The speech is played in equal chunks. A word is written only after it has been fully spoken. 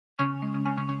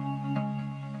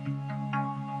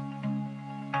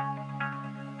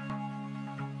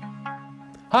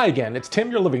Hi again, it's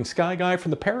Tim, your living sky guy from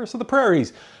the Paris of the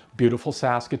Prairies, beautiful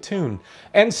Saskatoon.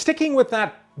 And sticking with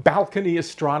that balcony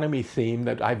astronomy theme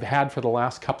that I've had for the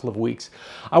last couple of weeks,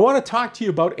 I want to talk to you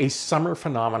about a summer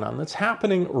phenomenon that's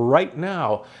happening right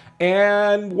now.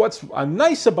 And what's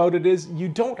nice about it is you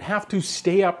don't have to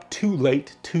stay up too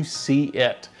late to see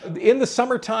it. In the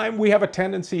summertime, we have a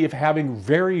tendency of having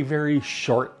very, very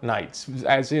short nights,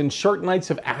 as in short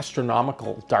nights of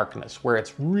astronomical darkness, where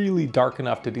it's really dark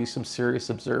enough to do some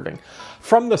serious observing.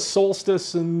 From the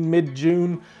solstice in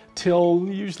mid-June till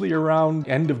usually around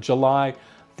end of July,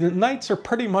 the nights are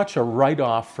pretty much a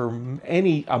write-off for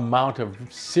any amount of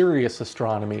serious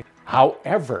astronomy.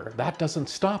 However, that doesn't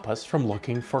stop us from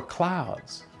looking for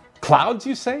clouds. Clouds,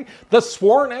 you say? The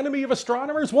sworn enemy of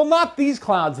astronomers? Well, not these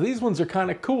clouds. These ones are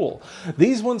kind of cool.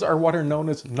 These ones are what are known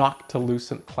as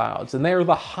Noctilucent Clouds, and they are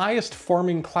the highest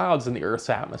forming clouds in the Earth's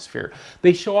atmosphere.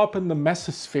 They show up in the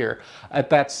mesosphere at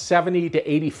that 70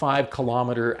 to 85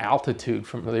 kilometer altitude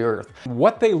from the Earth.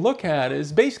 What they look at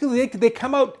is basically they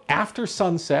come out after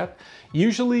sunset,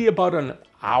 usually about an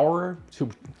hour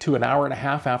to an hour and a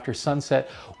half after sunset,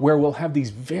 where we'll have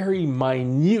these very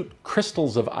minute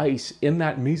crystals of ice in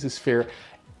that mesosphere.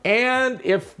 And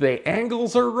if the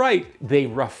angles are right, they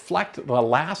reflect the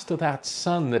last of that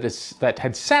sun that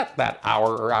had set that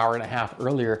hour or hour and a half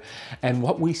earlier. And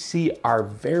what we see are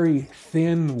very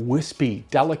thin, wispy,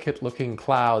 delicate looking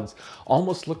clouds,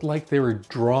 almost look like they were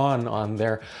drawn on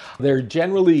there. They're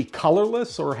generally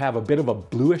colorless or have a bit of a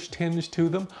bluish tinge to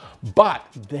them, but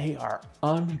they are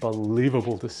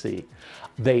unbelievable to see.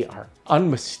 They are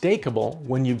unmistakable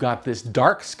when you've got this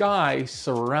dark sky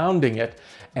surrounding it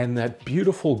and that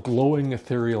beautiful glowing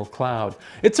ethereal cloud.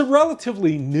 It's a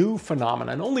relatively new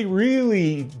phenomenon, only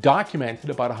really documented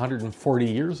about 140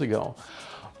 years ago.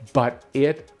 But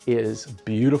it is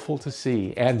beautiful to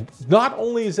see. And not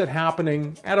only is it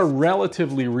happening at a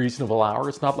relatively reasonable hour,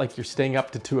 it's not like you're staying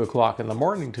up to 2 o'clock in the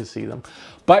morning to see them,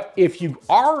 but if you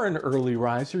are an early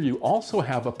riser, you also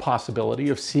have a possibility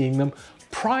of seeing them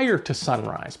prior to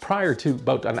sunrise, prior to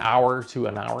about an hour to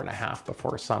an hour and a half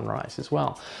before sunrise as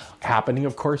well. Happening,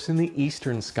 of course, in the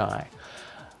eastern sky.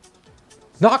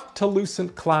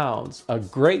 Noctilucent Clouds, a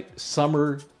great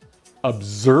summer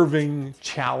observing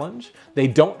challenge. They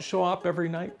don't show up every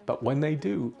night, but when they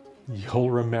do,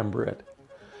 you'll remember it.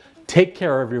 Take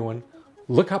care, everyone.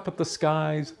 Look up at the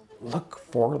skies. Look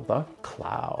for the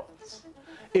clouds.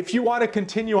 If you want to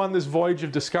continue on this voyage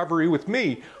of discovery with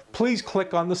me, please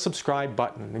click on the subscribe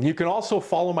button. And you can also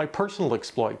follow my personal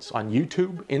exploits on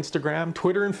YouTube, Instagram,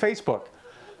 Twitter, and Facebook.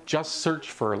 Just search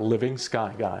for Living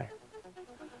Sky Guy.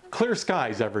 Clear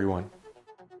skies, everyone.